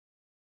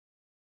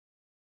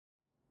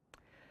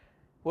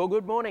Well,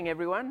 good morning,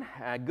 everyone.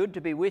 Good to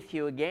be with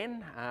you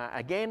again.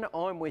 Again,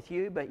 I'm with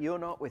you, but you're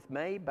not with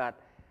me. But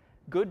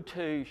good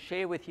to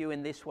share with you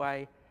in this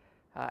way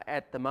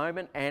at the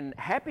moment. And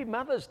happy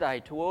Mother's Day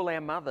to all our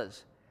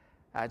mothers.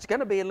 It's going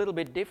to be a little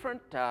bit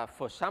different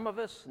for some of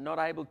us, not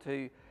able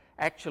to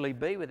actually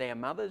be with our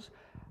mothers.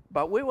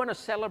 But we want to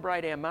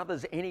celebrate our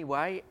mothers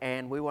anyway,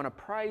 and we want to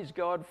praise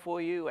God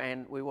for you,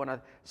 and we want to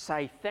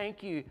say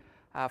thank you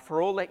for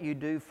all that you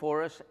do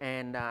for us,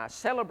 and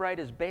celebrate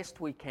as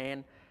best we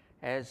can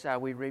as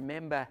we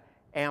remember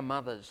our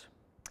mothers.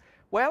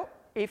 Well,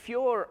 if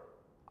you're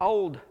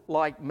old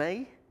like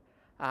me,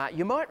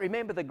 you might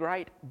remember the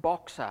great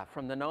boxer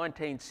from the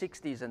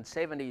 1960s and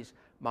 70s,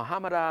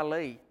 Muhammad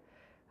Ali.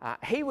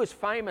 He was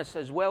famous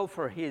as well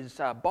for his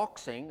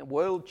boxing,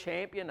 world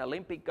champion,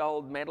 Olympic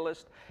gold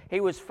medalist. He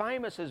was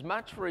famous as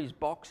much for his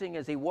boxing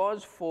as he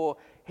was for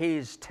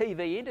his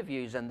TV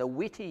interviews and the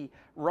witty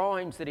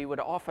rhymes that he would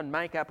often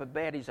make up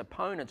about his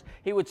opponents.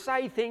 He would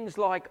say things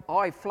like,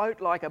 "I float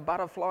like a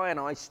butterfly and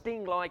I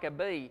sting like a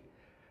bee."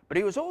 But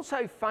he was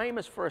also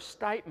famous for a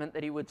statement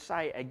that he would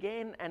say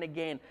again and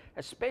again,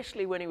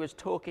 especially when he was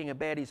talking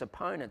about his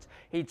opponents.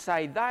 He'd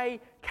say, "They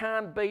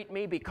can't beat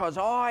me because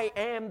I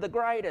am the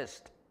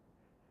greatest."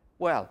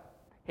 Well,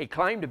 he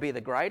claimed to be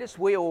the greatest.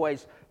 We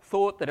always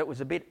thought that it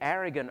was a bit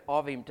arrogant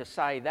of him to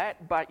say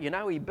that, but you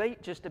know, he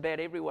beat just about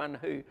everyone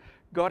who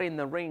got in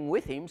the ring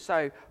with him,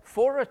 so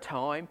for a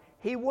time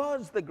he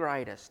was the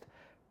greatest.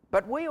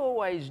 But we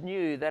always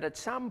knew that at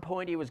some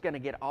point he was going to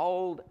get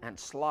old and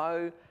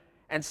slow,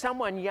 and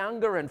someone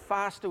younger and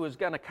faster was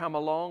going to come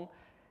along,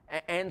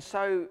 and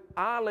so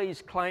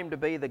Ali's claim to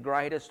be the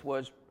greatest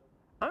was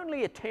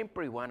only a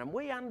temporary one, and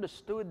we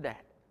understood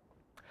that.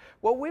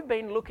 Well, we've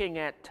been looking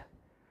at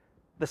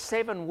the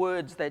 7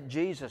 words that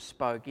Jesus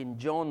spoke in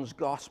John's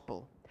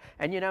Gospel.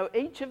 And you know,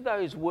 each of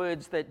those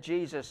words that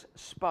Jesus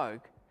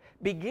spoke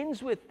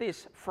begins with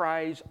this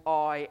phrase,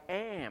 "I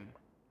am."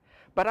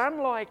 But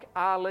unlike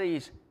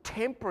Ali's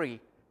temporary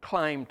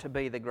claim to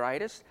be the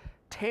greatest,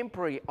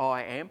 temporary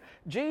 "I am,"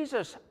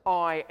 Jesus'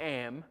 "I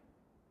am"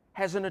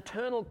 has an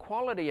eternal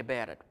quality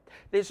about it.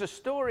 There's a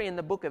story in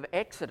the book of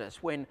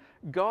Exodus when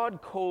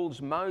God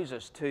calls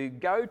Moses to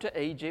go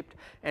to Egypt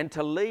and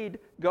to lead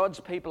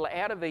God's people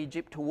out of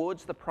Egypt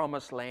towards the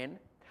promised land.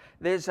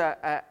 There's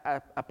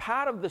a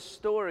part of the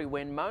story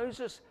when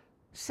Moses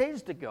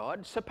says to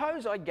God,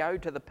 "Suppose I go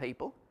to the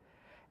people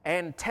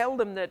and tell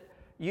them that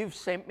you've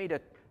sent me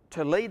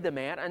to lead them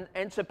out,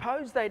 and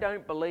suppose they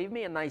don't believe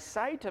me and they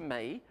say to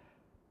me,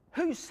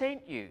 'Who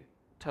sent you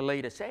to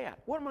lead us out?'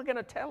 What am I going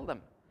to tell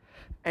them?"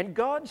 And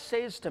God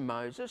says to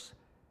Moses,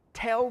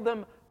 "Tell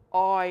them,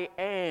 I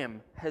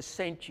am has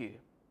sent you."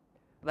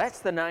 That's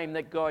the name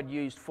that God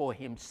used for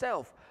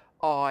himself,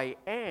 I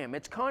am.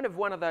 It's kind of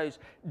one of those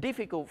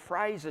difficult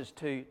phrases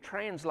to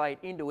translate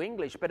into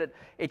English, but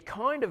it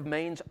kind of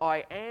means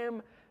I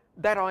am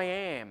that I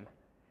am,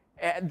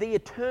 the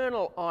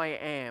eternal I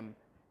am.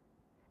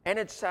 And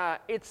it's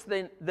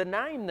the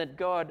name that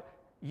God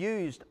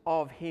used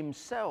of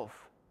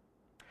himself.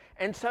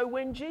 And so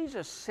when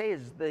Jesus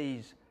says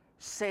these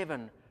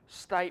 7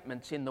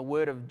 statements in the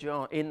Word of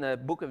John, in the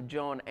book of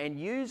John, and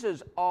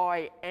uses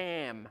I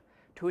am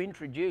to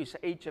introduce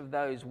each of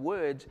those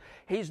words,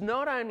 he's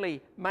not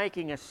only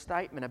making a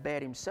statement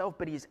about himself,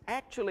 but he's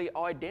actually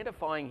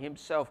identifying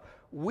himself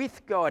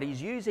with God.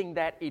 He's using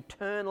that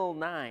eternal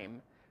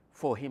name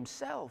for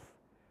himself.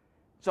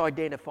 He's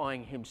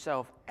identifying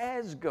himself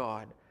as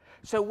God.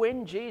 So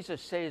when Jesus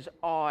says,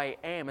 "I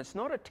am," it's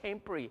not a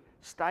temporary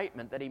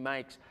statement that he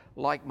makes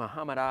like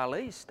Muhammad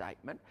Ali's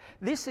statement.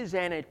 This is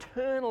an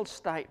eternal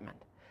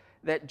statement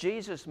that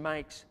Jesus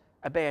makes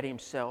about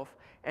himself,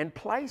 and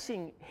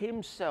placing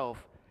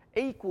himself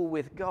equal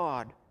with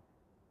God,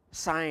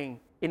 saying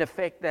in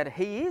effect that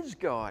he is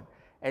God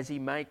as he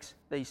makes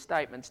these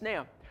statements.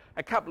 Now,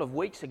 a couple of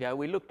weeks ago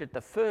we looked at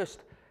the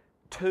first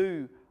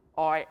 2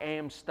 I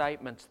am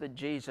statements that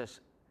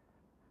Jesus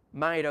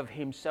made of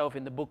himself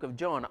in the book of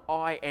John.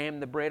 I am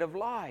the bread of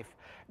life.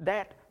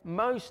 That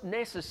most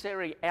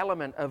necessary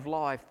element of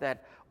life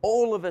that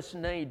all of us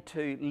need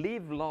to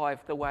live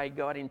life the way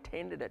God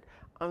intended it.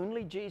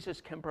 Only Jesus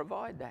can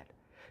provide that.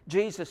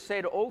 Jesus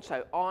said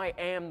also, "I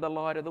am the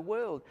light of the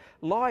world."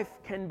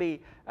 Life can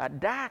be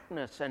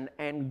darkness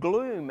and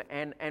gloom,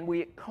 and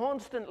we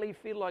constantly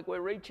feel like we're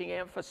reaching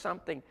out for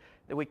something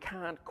that we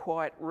can't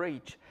quite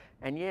reach.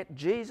 And yet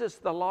Jesus,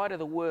 the light of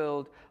the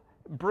world,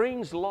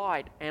 brings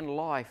light and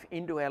life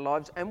into our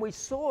lives. And we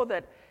saw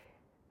that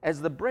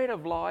as the bread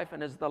of life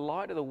and as the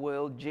light of the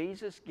world,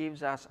 Jesus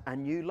gives us a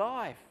new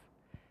life.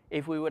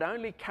 If we would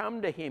only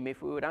come to him,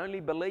 if we would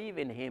only believe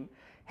in him,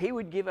 he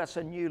would give us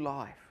a new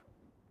life.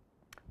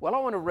 Well, I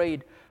want to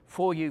read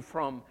for you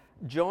from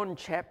John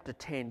chapter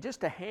 10,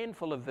 just a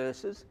handful of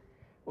verses.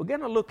 We're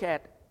going to look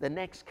at the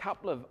next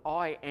couple of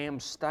I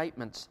am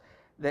statements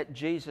that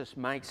Jesus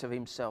makes of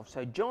himself.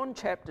 So John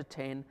chapter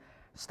 10,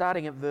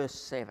 starting at verse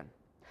 7.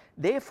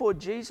 "Therefore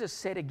Jesus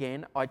said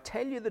again, I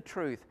tell you the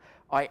truth,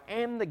 I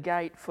am the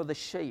gate for the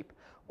sheep.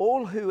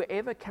 All who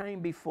ever came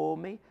before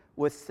me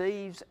were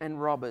thieves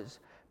and robbers,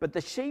 But the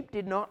sheep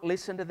did not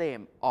listen to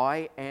them.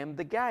 I am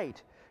the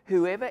gate.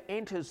 Whoever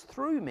enters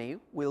through me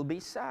will be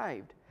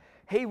saved.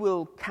 He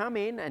will come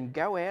in and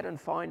go out and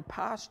find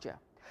pasture.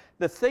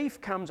 The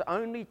thief comes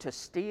only to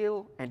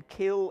steal and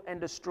kill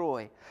and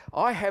destroy.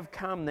 I have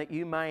come that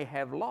you may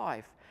have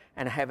life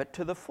and have it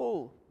to the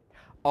full.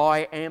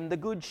 I am the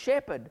good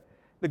shepherd.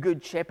 The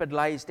good shepherd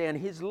lays down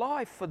his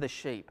life for the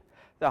sheep.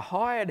 The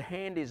hired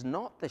hand is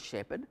not the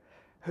shepherd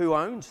who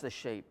owns the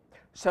sheep.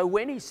 So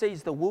when he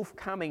sees the wolf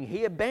coming,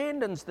 he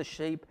abandons the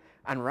sheep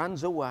and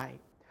runs away.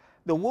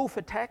 The wolf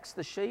attacks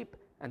the sheep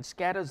and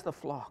scatters the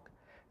flock.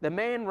 The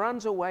man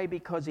runs away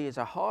because he is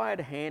a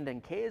hired hand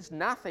and cares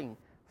nothing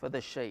for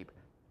the sheep.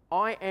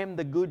 I am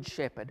the good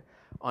shepherd.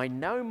 I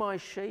know my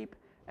sheep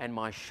and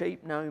my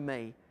sheep know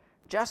me,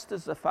 just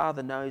as the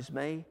Father knows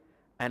me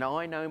and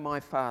I know my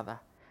Father,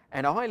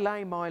 and I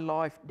lay my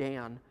life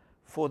down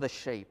for the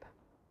sheep.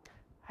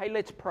 Hey,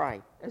 let's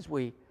pray as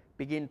we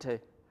begin to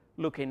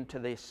look into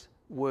this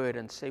word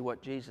and see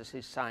what Jesus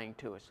is saying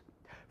to us.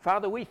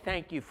 Father, we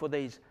thank you for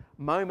these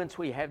moments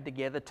we have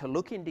together to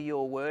look into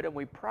your word, and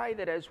we pray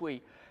that as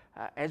we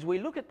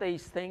look at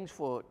these things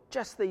for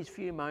just these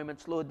few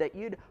moments, Lord, that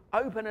you'd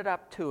open it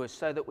up to us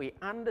so that we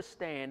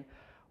understand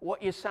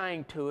what you're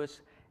saying to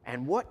us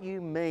and what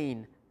you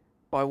mean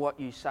by what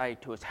you say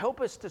to us.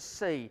 Help us to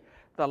see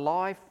the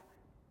life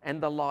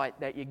and the light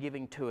that you're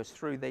giving to us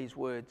through these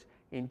words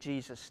in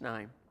Jesus'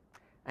 name.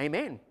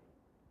 Amen.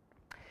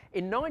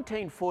 In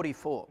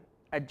 1944,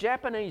 a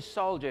Japanese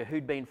soldier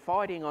who'd been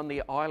fighting on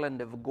the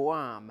island of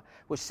Guam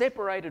was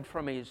separated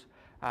from his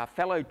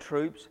fellow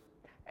troops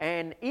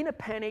and in a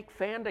panic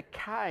found a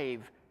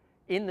cave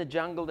in the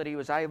jungle that he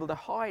was able to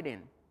hide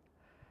in.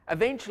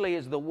 Eventually,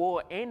 as the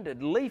war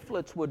ended,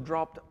 leaflets were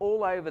dropped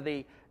all over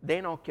the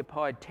then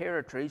occupied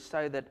territories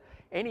so that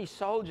any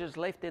soldiers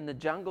left in the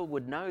jungle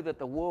would know that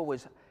the war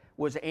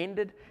was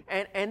ended.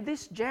 And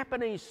this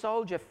Japanese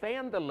soldier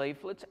found the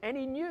leaflets and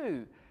he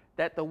knew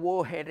that the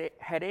war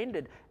had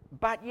ended,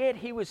 but yet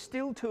he was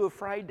still too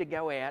afraid to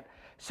go out,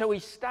 so he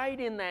stayed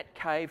in that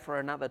cave for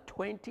another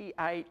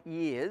 28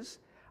 years,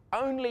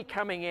 only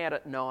coming out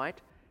at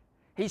night.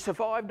 He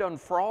survived on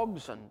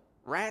frogs and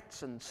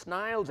rats and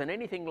snails and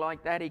anything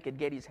like that he could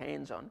get his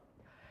hands on.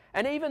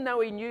 And even though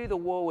he knew the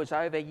war was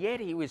over,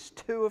 yet he was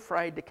too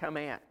afraid to come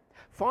out.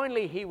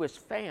 Finally, he was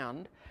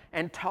found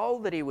and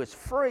told that he was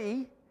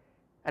free,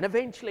 and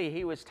eventually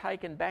he was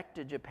taken back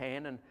to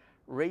Japan and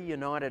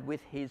reunited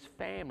with his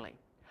family.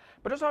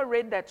 But as I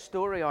read that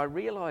story, I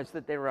realised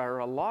that there are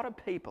a lot of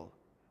people,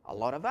 a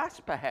lot of us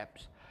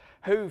perhaps,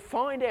 who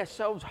find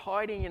ourselves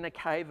hiding in a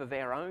cave of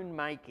our own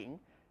making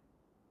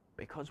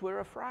because we're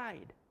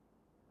afraid.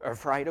 We're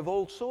afraid of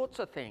all sorts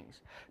of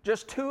things.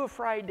 Just too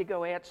afraid to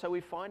go out, so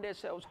we find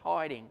ourselves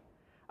hiding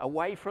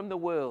away from the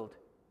world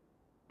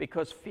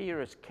because fear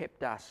has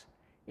kept us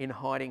in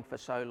hiding for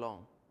so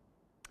long.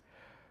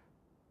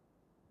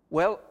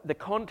 Well, the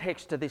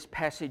context of this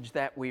passage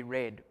that we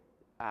read,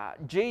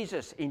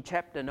 Jesus in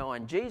chapter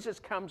 9, Jesus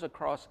comes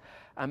across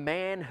a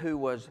man who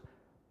was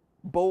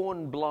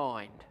born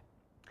blind.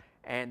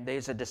 And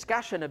there's a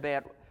discussion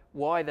about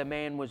why the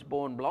man was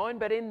born blind,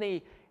 but in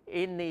the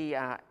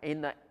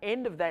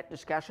end of that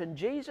discussion,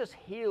 Jesus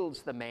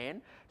heals the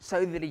man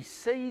so that he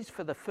sees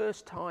for the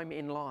first time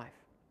in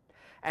life.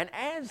 And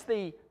as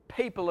the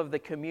people of the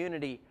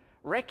community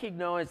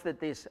recognise that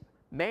this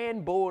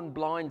man born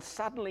blind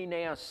suddenly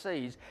now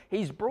sees,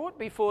 he's brought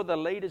before the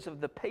leaders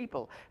of the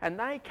people, and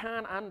they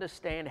can't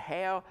understand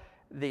how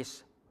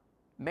this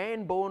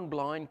man born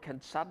blind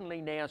can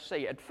suddenly now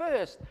see. At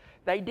first,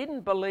 they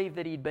didn't believe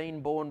that he'd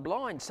been born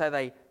blind, so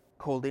they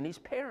called in his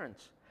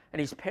parents. And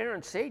his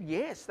parents said,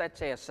 yes,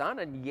 that's our son,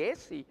 and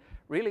yes, he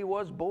really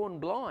was born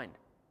blind.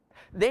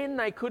 Then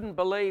they couldn't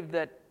believe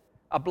that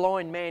a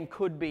blind man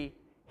could be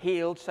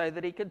healed so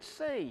that he could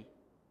see.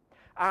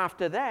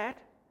 After that,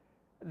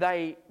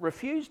 they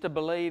refused to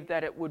believe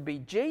that it would be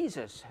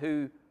Jesus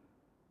who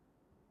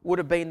would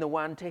have been the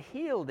one to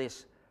heal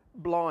this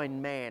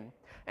blind man.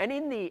 And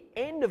in the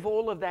end of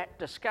all of that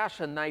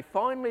discussion, they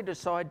finally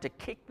decide to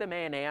kick the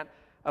man out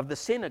of the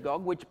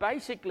synagogue, which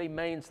basically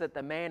means that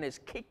the man is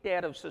kicked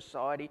out of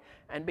society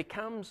and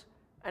becomes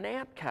an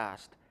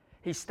outcast.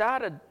 He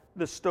started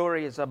the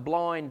story as a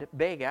blind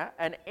beggar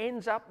and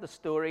ends up the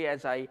story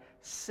as a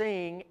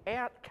seeing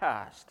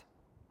outcast.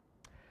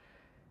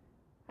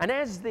 And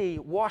as the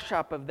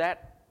wash-up of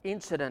that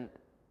incident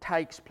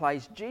takes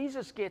place,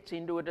 Jesus gets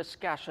into a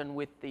discussion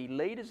with the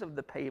leaders of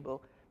the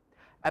people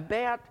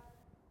about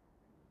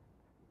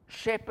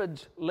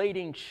shepherds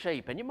leading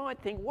sheep. And you might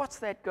think, what's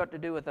that got to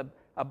do with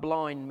a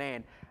blind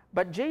man?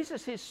 But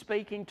Jesus is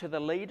speaking to the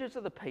leaders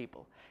of the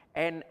people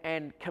and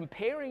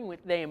comparing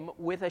with them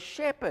with a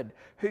shepherd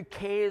who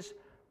cares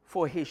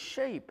for his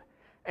sheep.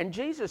 And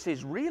Jesus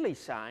is really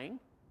saying,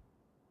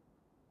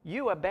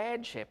 you are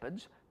bad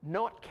shepherds,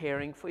 not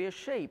caring for your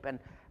sheep. And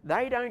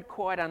they don't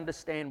quite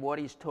understand what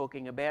he's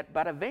talking about,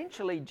 but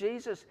eventually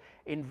Jesus,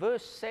 in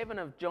verse 7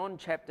 of John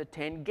chapter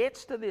 10,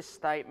 gets to this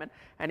statement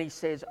and he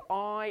says,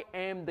 I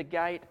am the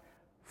gate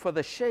for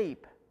the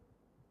sheep.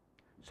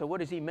 So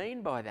what does he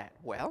mean by that?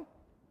 Well,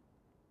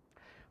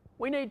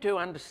 we need to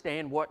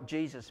understand what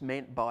Jesus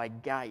meant by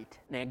gate.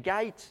 Now,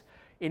 gates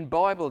in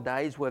Bible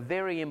days were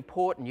very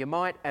important. You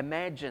might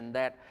imagine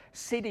that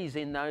cities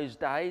in those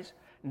days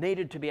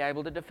needed to be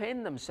able to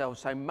defend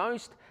themselves. So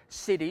most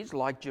cities,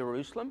 like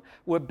Jerusalem,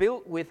 were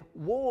built with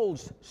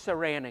walls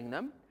surrounding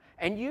them,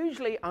 and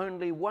usually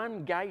only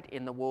one gate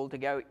in the wall to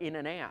go in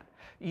and out.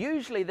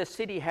 Usually the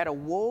city had a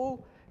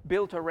wall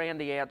built around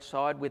the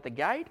outside with a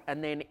gate,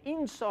 and then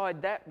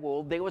inside that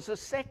wall there was a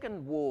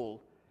second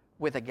wall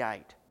with a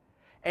gate.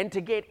 And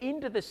to get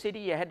into the city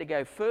you had to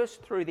go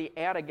first through the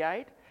outer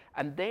gate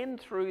and then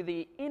through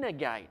the inner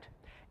gate.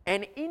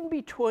 And in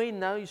between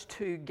those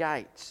two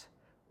gates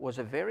was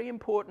a very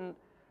important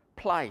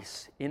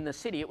place in the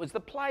city. It was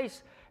the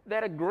place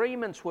that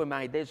agreements were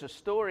made. There's a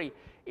story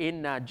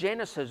in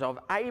Genesis of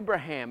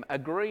Abraham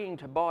agreeing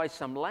to buy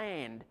some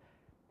land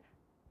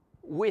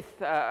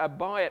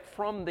buy it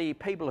from the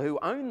people who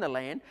own the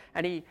land,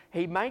 and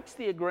he makes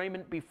the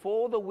agreement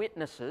before the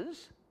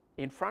witnesses,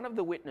 in front of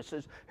the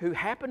witnesses who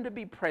happen to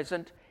be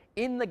present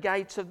in the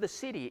gates of the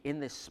city, in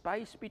this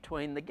space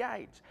between the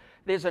gates.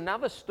 There's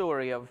another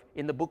story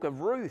in the book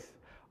of Ruth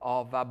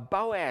of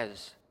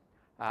Boaz,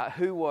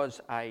 who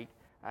was a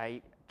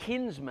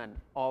kinsman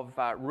of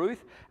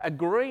Ruth,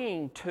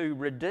 agreeing to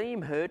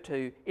redeem her,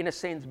 to, in a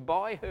sense,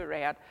 buy her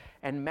out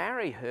and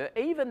marry her,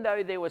 even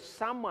though there was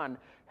someone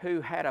who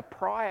had a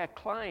prior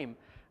claim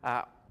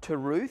to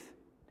Ruth.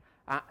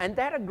 And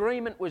that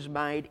agreement was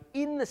made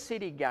in the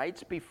city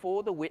gates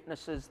before the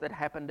witnesses that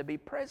happened to be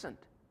present.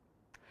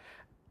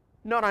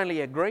 Not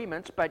only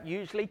agreements, but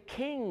usually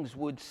kings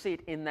would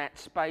sit in that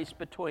space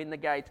between the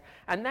gates,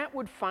 and that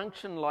would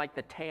function like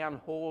the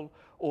town hall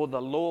or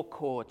the law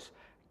courts.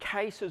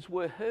 Cases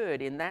were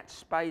heard in that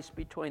space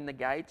between the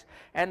gates,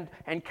 and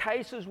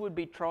cases would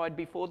be tried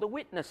before the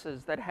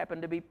witnesses that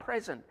happened to be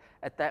present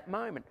at that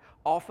moment.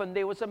 Often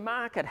there was a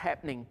market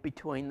happening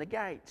between the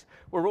gates.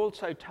 We're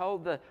also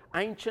told the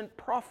ancient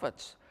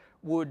prophets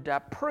would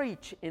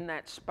preach in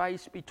that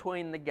space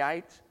between the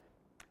gates,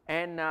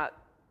 and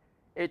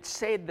it's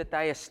said that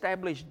they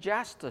established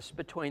justice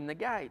between the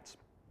gates.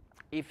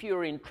 If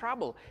you're in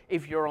trouble,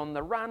 if you're on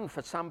the run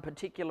for some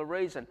particular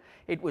reason,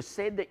 it was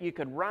said that you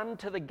could run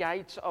to the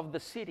gates of the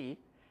city,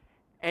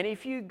 and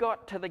if you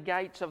got to the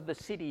gates of the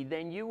city,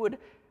 then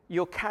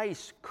your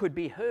case could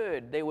be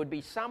heard. There would be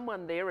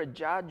someone there, a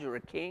judge or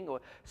a king or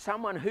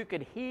someone who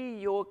could hear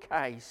your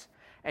case,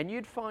 and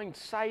you'd find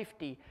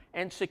safety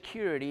and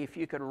security if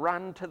you could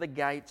run to the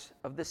gates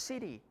of the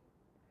city.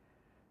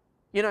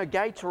 You know,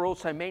 gates are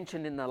also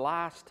mentioned in the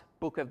last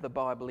book of the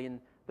Bible, in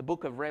the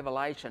book of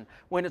Revelation,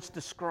 when it's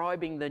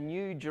describing the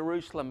new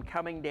Jerusalem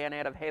coming down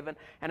out of heaven,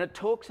 and it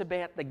talks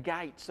about the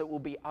gates that will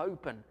be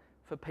open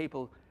for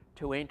people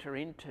to enter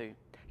into.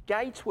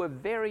 Gates were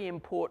very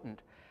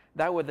important.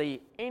 They were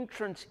the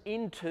entrance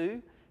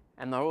into,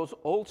 and they were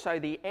also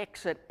the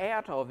exit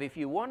out of. If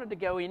you wanted to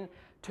go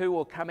into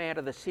or come out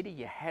of the city,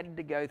 you had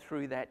to go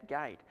through that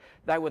gate.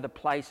 They were the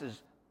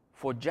places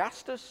for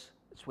justice.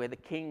 It's where the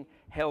king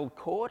held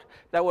court.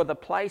 They were the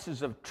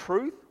places of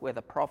truth, where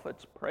the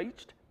prophets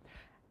preached.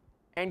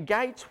 And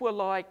gates were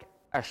like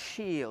a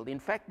shield. In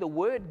fact, the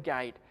word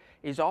gate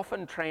is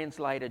often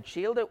translated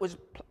shield. It was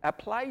a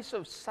place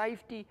of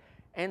safety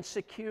and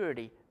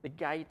security, the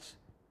gates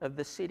of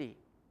the city.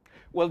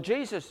 Well,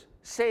 Jesus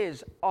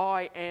says,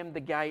 I am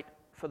the gate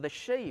for the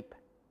sheep.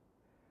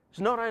 It's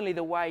not only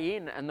the way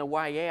in and the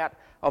way out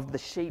of the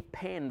sheep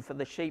pen for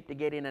the sheep to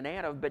get in and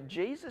out of, but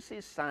Jesus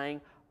is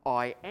saying,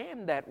 I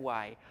am that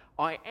way.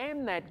 I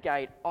am that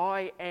gate.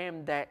 I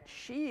am that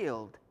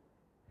shield.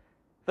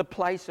 The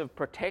place of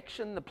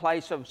protection, the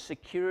place of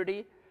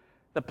security,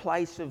 the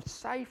place of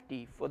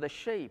safety for the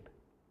sheep.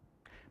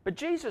 But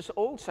Jesus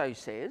also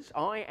says,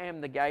 I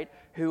am the gate.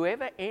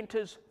 Whoever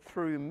enters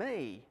through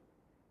me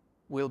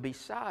will be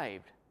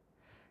saved.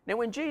 Now,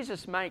 when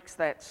Jesus makes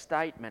that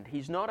statement,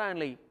 he's not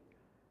only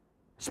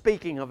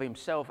speaking of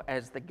himself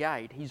as the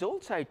gate, he's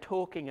also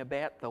talking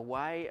about the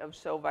way of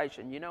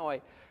salvation. You know,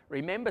 I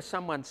remember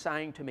someone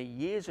saying to me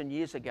years and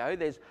years ago,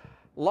 there's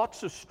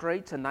lots of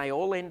streets and they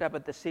all end up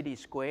at the city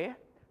square,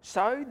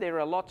 so there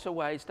are lots of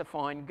ways to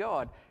find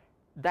God.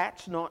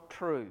 That's not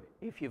true.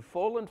 If you've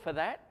fallen for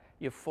that,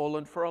 you've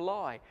fallen for a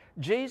lie.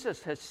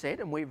 Jesus has said,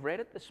 and we've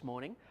read it this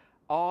morning,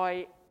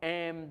 I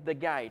am the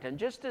gate. And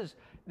just as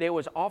there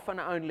was often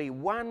only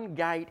one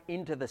gate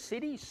into the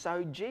city,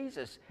 so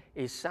Jesus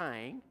is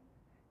saying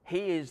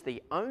he is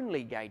the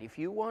only gate. If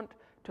you want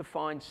to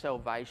find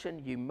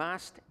salvation, you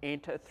must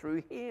enter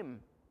through him.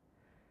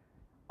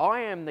 I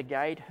am the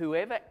gate.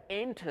 Whoever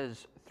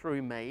enters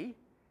through me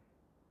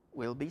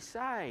will be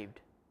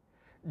saved.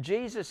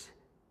 Jesus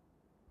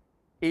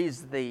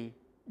is the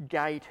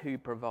gate who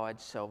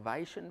provides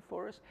salvation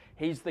for us.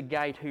 He's the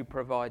gate who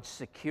provides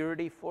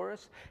security for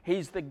us.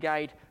 He's the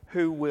gate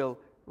who will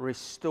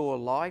restore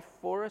life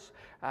for us.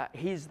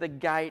 He's the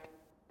gate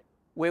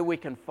where we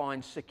can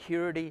find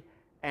security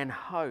and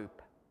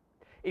hope.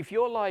 If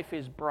your life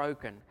is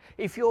broken,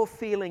 if you're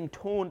feeling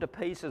torn to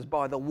pieces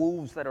by the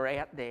wolves that are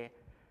out there,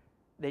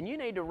 then you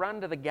need to run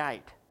to the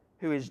gate,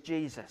 who is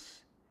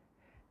Jesus.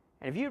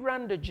 And if you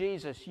run to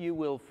Jesus, you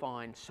will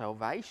find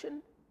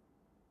salvation,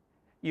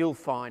 you'll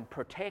find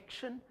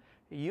protection,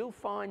 you'll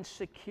find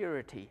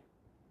security.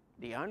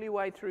 The only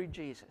way through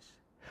Jesus.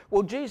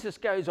 Well, Jesus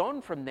goes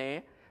on from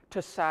there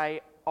to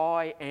say,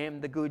 I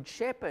am the good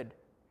shepherd.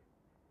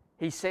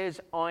 He says,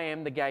 I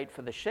am the gate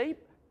for the sheep.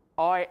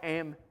 I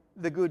am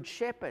the good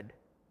shepherd.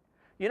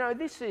 You know,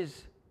 this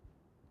is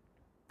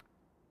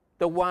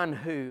the one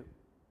who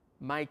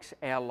makes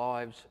our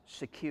lives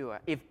secure.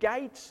 If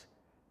gates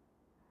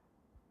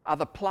are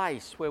the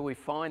place where we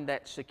find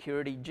that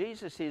security,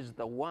 Jesus is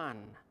the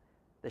one,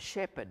 the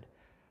shepherd,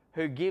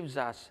 who gives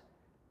us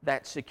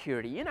that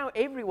security. You know,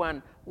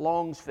 everyone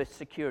longs for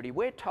security.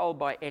 We're told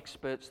by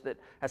experts that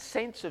a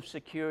sense of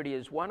security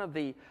is one of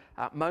the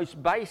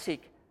most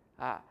basic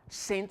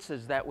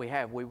senses that we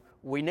have.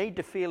 We need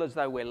to feel as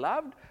though we're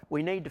loved,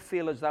 we need to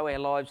feel as though our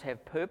lives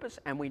have purpose,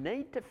 and we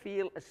need to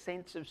feel a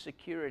sense of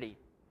security.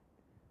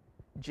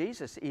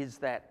 Jesus is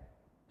that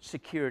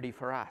security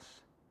for us.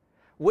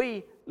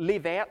 We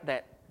live out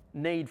that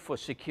need for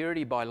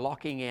security by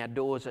locking our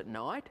doors at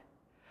night,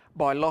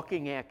 by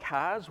locking our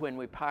cars when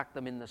we park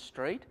them in the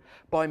street,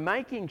 by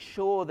making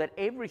sure that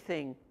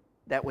everything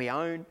that we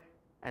own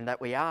and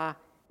that we are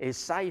is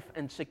safe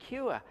and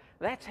secure.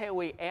 That's how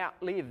we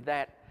outlive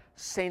that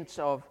sense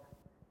of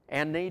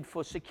our need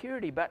for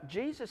security. But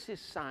Jesus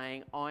is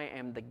saying, I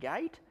am the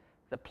gate,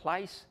 the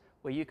place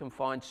where you can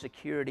find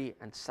security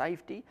and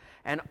safety,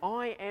 and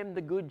I am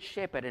the good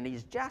shepherd. And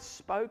he's just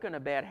spoken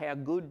about how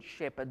good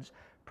shepherds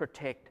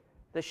protect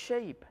the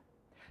sheep.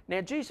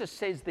 Now, Jesus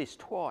says this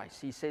twice.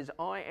 He says,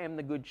 I am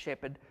the good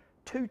shepherd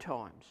 2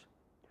 times.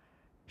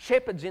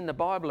 Shepherds in the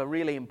Bible are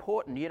really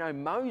important. You know,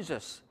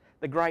 Moses,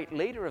 the great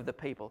leader of the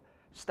people,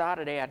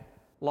 started out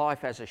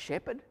life as a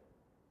shepherd.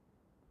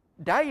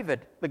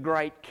 David, the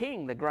great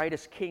king, the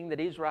greatest king that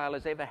Israel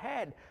has ever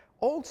had,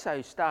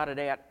 also started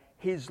out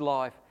his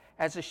life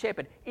as a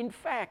shepherd. In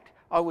fact,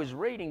 I was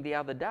reading the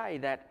other day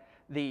that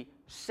the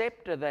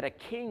scepter that a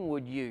king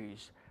would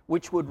use,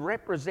 which would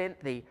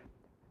represent the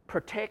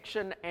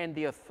protection and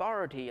the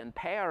authority and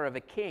power of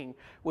a king,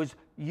 was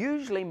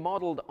usually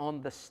modelled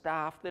on the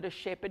staff that a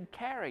shepherd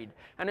carried.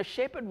 And a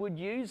shepherd would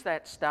use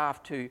that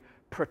staff to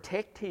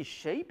protect his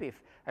sheep.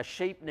 If a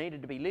sheep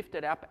needed to be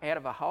lifted up out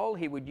of a hole,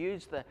 he would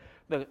use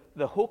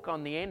the hook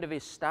on the end of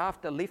his staff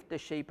to lift the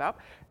sheep up.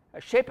 A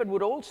shepherd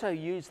would also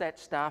use that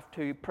staff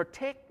to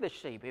protect the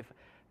sheep. If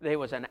there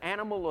was an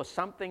animal or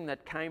something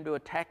that came to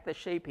attack the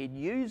sheep, he'd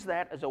use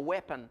that as a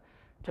weapon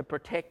to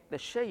protect the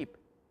sheep.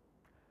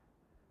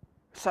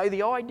 So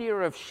the idea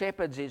of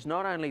shepherds is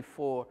not only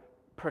for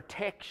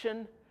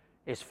protection,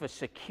 it's for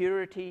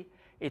security,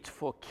 it's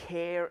for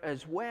care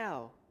as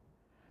well.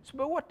 So,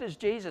 but what does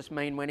Jesus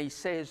mean when he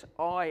says,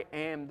 I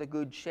am the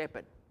good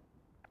shepherd?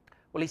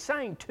 Well, he's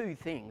saying 2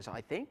 things,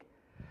 I think.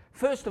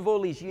 First of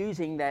all, he's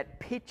using that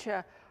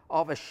picture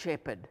of a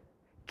shepherd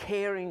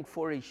caring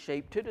for his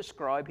sheep to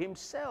describe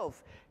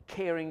himself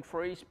caring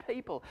for his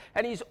people.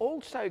 And he's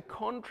also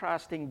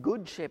contrasting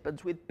good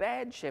shepherds with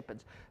bad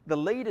shepherds. The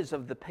leaders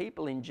of the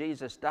people in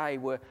Jesus' day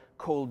were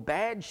called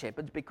bad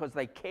shepherds because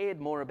they cared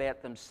more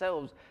about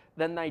themselves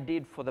than they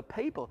did for the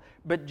people.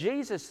 But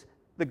Jesus,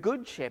 the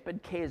good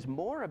shepherd, cares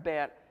more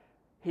about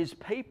his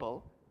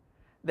people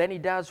than he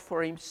does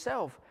for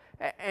himself.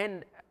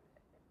 And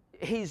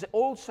he's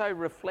also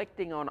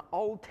reflecting on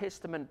Old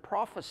Testament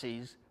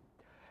prophecies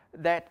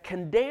that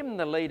condemn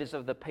the leaders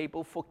of the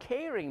people for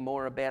caring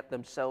more about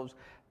themselves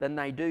than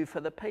they do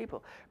for the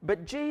people.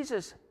 But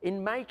Jesus,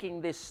 in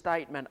making this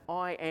statement,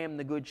 I am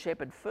the good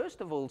shepherd, first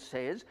of all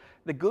says,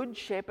 the good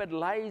shepherd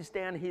lays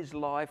down his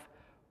life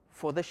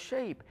for the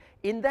sheep.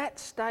 In that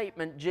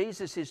statement,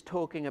 Jesus is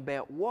talking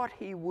about what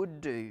he would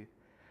do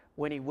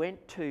when he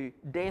went to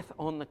death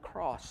on the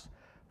cross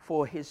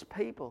for his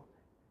people.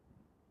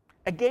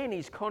 Again,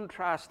 he's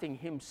contrasting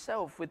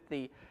himself with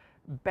the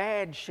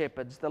bad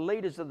shepherds, the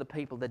leaders of the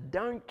people that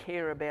don't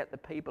care about the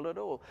people at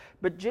all.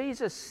 But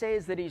Jesus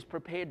says that he's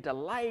prepared to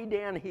lay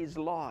down his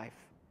life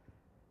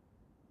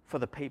for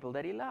the people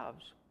that he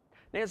loves.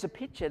 Now, there's a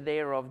picture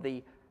there of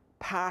the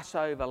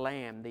Passover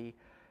lamb.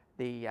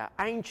 The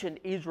ancient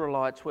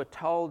Israelites were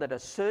told at a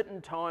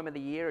certain time of the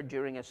year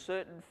during a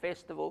certain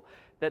festival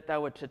that they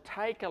were to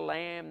take a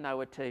lamb, they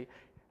were to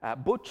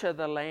butcher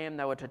the lamb,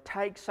 they were to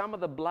take some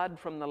of the blood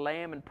from the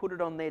lamb and put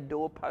it on their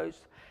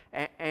doorposts,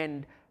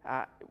 and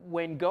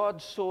when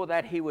God saw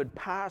that, he would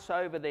pass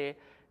over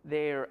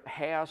their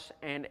house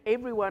and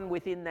everyone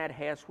within that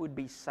house would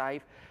be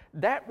safe.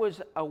 That was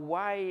a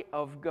way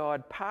of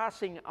God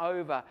passing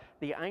over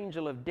the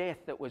angel of death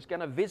that was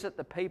going to visit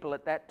the people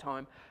at that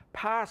time,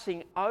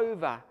 passing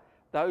over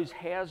those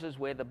houses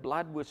where the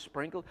blood was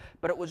sprinkled.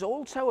 But it was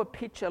also a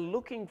picture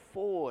looking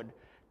forward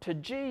to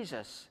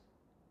Jesus,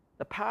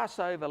 the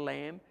Passover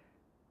lamb,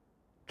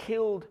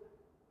 killed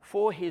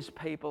for his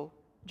people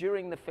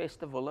during the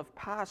festival of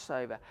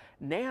Passover.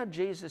 Now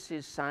Jesus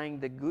is saying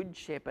the good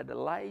shepherd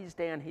lays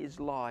down his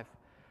life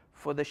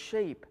for the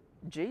sheep.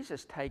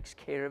 Jesus takes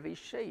care of his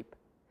sheep.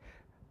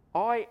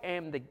 I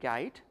am the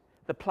gate,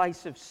 the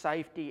place of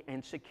safety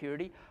and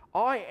security.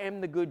 I am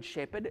the good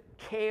shepherd,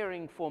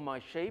 caring for my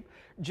sheep.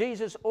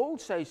 Jesus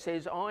also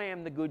says, I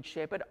am the good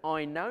shepherd.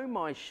 I know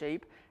my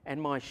sheep,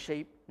 and my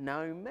sheep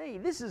know me.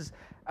 This is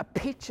a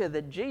picture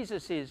that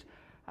Jesus is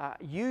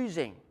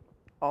using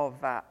of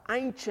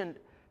ancient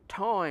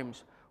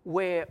times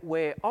where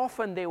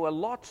often there were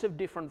lots of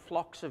different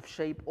flocks of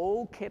sheep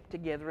all kept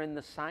together in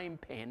the same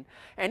pen.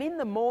 And in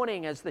the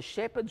morning, as the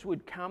shepherds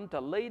would come to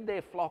lead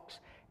their flocks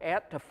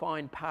out to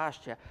find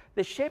pasture,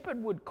 the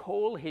shepherd would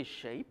call his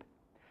sheep,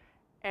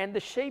 and the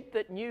sheep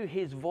that knew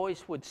his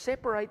voice would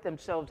separate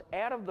themselves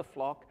out of the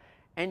flock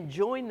and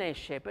join their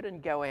shepherd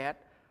and go out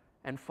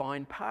and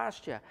find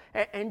pasture.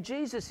 And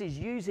Jesus is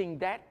using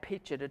that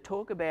picture to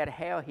talk about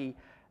how he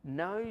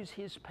knows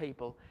his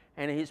people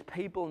and his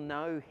people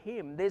know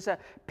him. There's a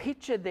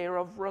picture there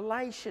of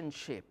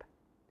relationship.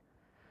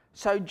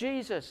 So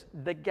Jesus,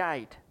 the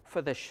gate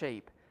for the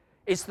sheep,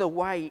 is the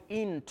way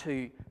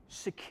into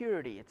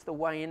security. It's the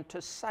way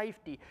into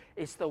safety.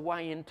 It's the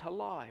way into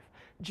life.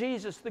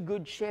 Jesus, the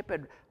good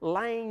shepherd,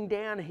 laying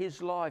down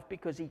his life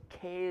because he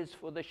cares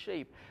for the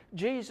sheep.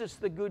 Jesus,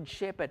 the good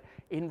shepherd,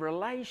 in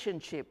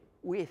relationship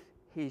with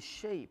his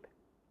sheep.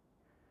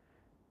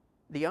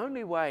 The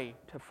only way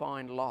to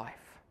find life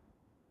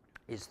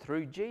is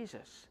through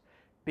Jesus,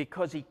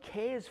 because he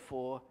cares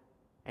for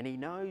and he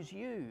knows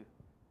you.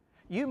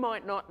 You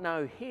might not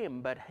know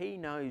him, but he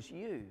knows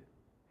you.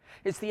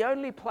 It's the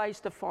only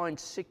place to find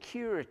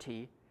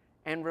security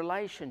and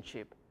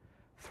relationship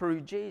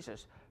through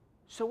Jesus.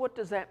 So what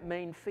does that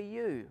mean for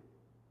you?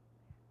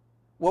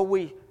 Well,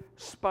 we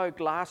spoke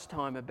last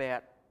time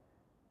about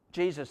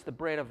Jesus, the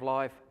bread of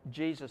life,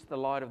 Jesus, the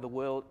light of the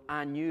world,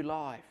 our new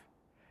life.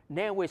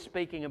 Now we're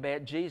speaking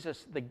about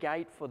Jesus, the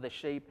gate for the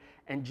sheep,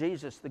 and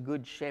Jesus, the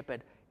good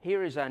shepherd.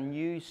 Here is a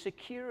new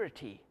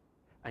security,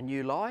 a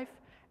new life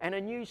and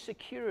a new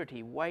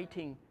security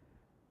waiting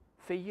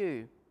for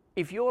you.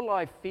 If your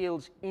life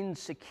feels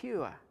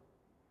insecure,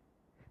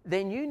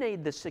 then you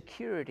need the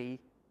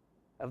security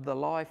of the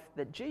life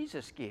that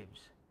Jesus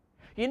gives.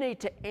 You need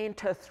to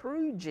enter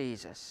through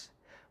Jesus.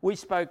 We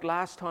spoke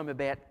last time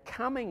about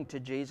coming to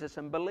Jesus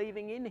and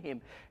believing in him.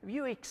 If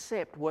you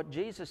accept what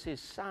Jesus is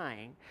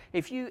saying,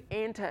 if you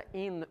enter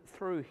in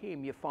through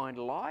him, you find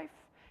life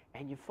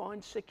and you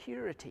find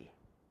security.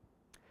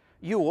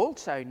 You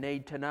also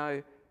need to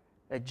know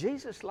that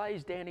Jesus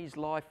lays down his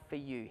life for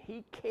you.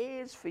 He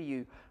cares for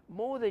you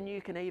more than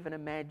you can even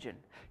imagine.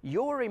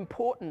 You're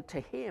important to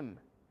him,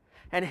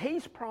 and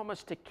he's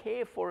promised to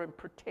care for and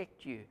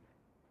protect you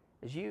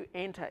as you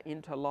enter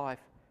into life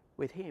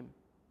with him.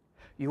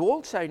 You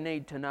also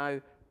need to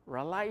know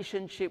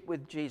relationship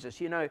with Jesus.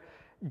 You know,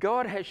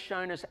 God has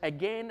shown us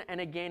again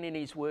and again in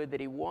his word that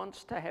he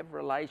wants to have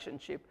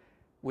relationship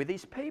with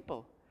his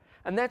people.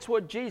 And that's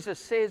what Jesus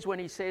says when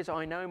he says,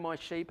 I know my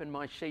sheep and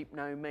my sheep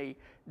know me.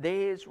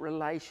 There's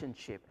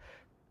relationship.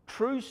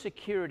 True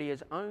security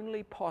is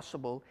only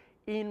possible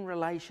in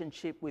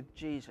relationship with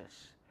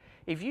Jesus.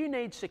 If you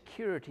need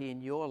security in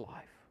your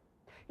life,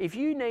 if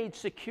you need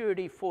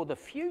security for the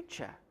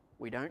future,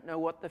 we don't know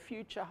what the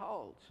future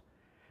holds.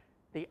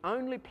 The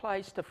only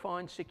place to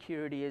find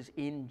security is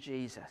in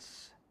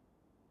Jesus.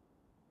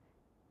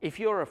 If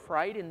you're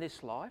afraid in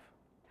this life,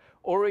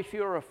 or if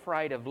you're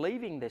afraid of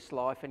leaving this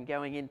life and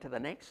going into the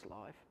next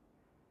life,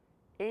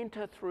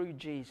 enter through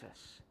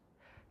Jesus.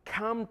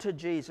 Come to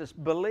Jesus,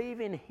 believe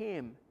in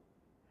him,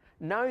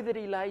 know that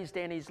he lays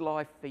down his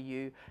life for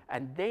you,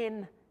 and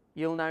then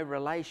you'll know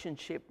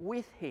relationship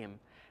with him,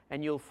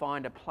 and you'll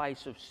find a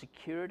place of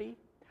security,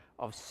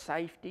 of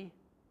safety,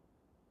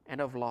 and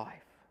of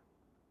life.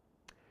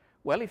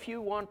 Well, if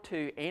you want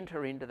to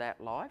enter into that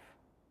life,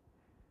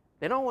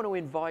 then I want to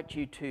invite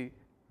you to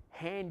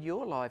hand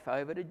your life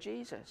over to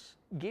Jesus.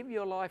 Give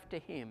your life to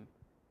him.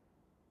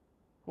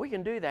 We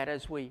can do that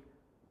as we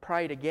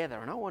pray together,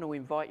 and I want to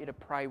invite you to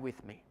pray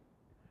with me.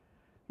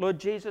 Lord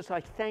Jesus, I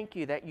thank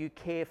you that you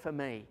care for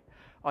me.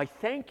 I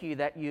thank you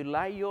that you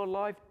lay your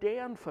life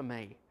down for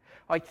me.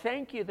 I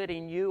thank you that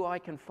in you I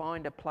can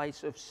find a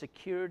place of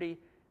security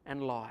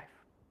and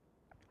life.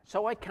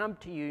 So I come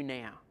to you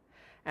now,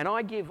 and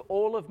I give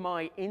all of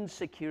my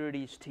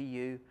insecurities to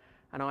you,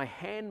 and I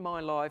hand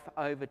my life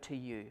over to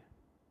you.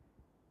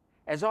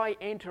 As I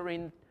enter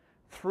in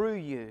through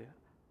you,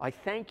 I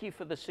thank you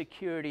for the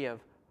security of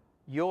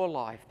your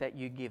life that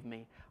you give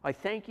me. I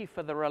thank you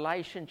for the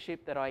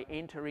relationship that I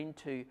enter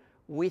into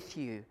with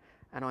you,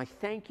 and I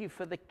thank you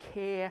for the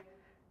care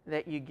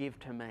that you give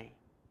to me.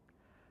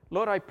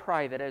 Lord, I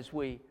pray that as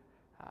we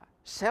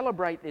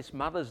celebrate this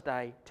Mother's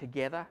Day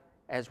together,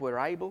 as we're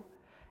able,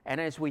 and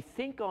as we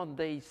think on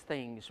these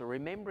things,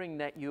 remembering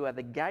that you are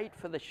the gate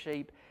for the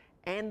sheep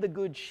and the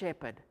good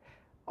shepherd,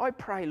 I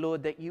pray,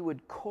 Lord, that you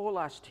would call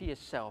us to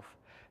yourself,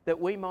 that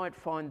we might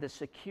find the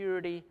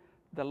security,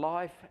 the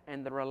life,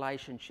 and the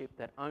relationship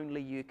that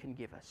only you can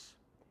give us.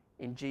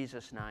 In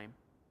Jesus' name,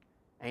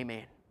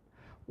 amen.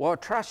 Well, I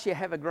trust you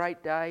have a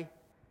great day.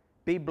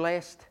 Be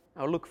blessed.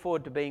 I look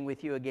forward to being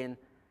with you again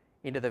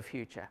into the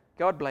future.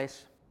 God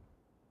bless.